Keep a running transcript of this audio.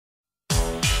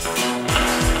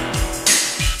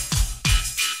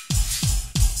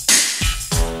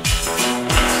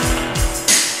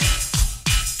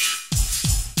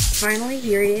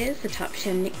is the top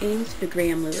 10 nicknames for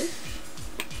Graham Lewis.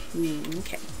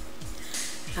 Okay.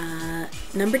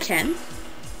 Number 10,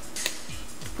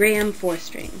 Graham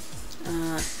 4-string.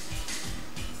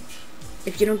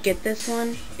 If you don't get this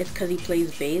one, it's because he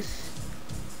plays bass.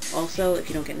 Also, if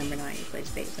you don't get number 9, he plays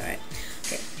bass. Alright.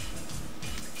 Okay.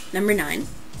 Number 9,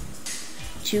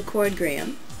 2-chord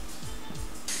Graham.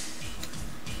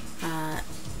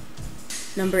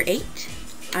 Number 8,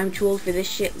 I'm too old for this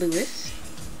shit, Lewis.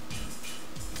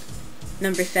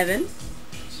 Number 7,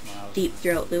 Deep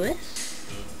Throat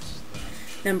Lewis.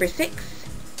 Number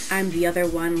 6, I'm the other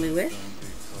one, Lewis.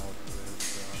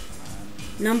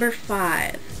 Number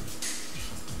 5,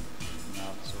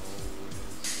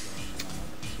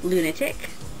 Lunatic.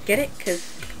 Get it? Because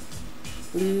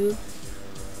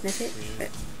lunatic?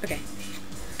 Okay.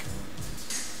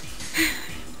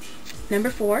 Number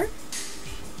 4,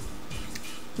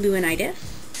 Leonidas.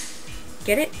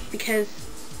 Get it? Because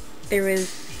there was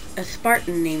a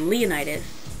Spartan named Leonidas,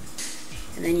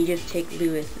 and then you just take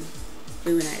Lewis and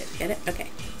Leonidas. Get it? Okay.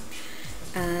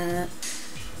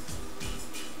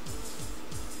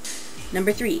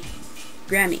 Number 3,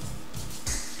 Grammy.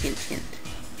 Hint, hint.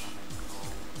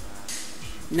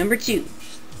 Number 2,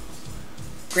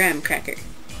 Grahm Cracker.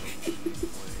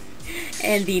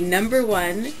 And the number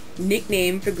 1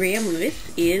 nickname for Graham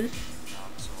Lewis is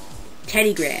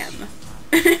Teddy Graham.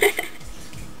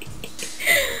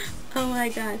 Oh my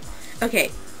god.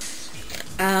 Okay.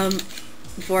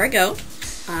 Before I go,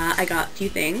 I got a few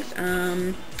things.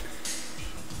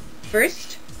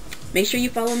 First, make sure you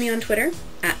follow me on Twitter,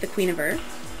 @thequeenofur.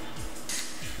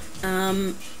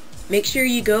 Make sure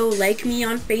you go like me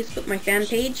on Facebook, my fan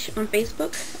page on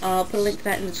Facebook. I'll put a link to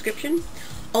that in the description.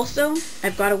 Also,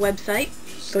 I've got a website.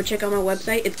 Go check out my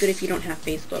website. It's good if you don't have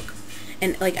Facebook.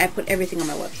 And, like, I put everything on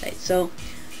my website. So,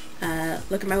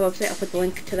 look at my website. I'll put the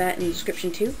link to that in the description,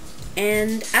 too.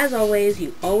 And, as always,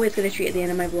 you always get a treat at the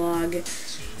end of my vlog.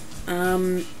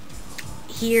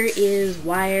 Here is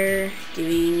Wire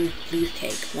doing Please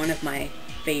Take, one of my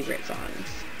favorite songs.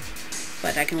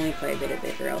 But I can only play a bit of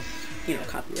it, or else, you know,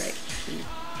 copyright.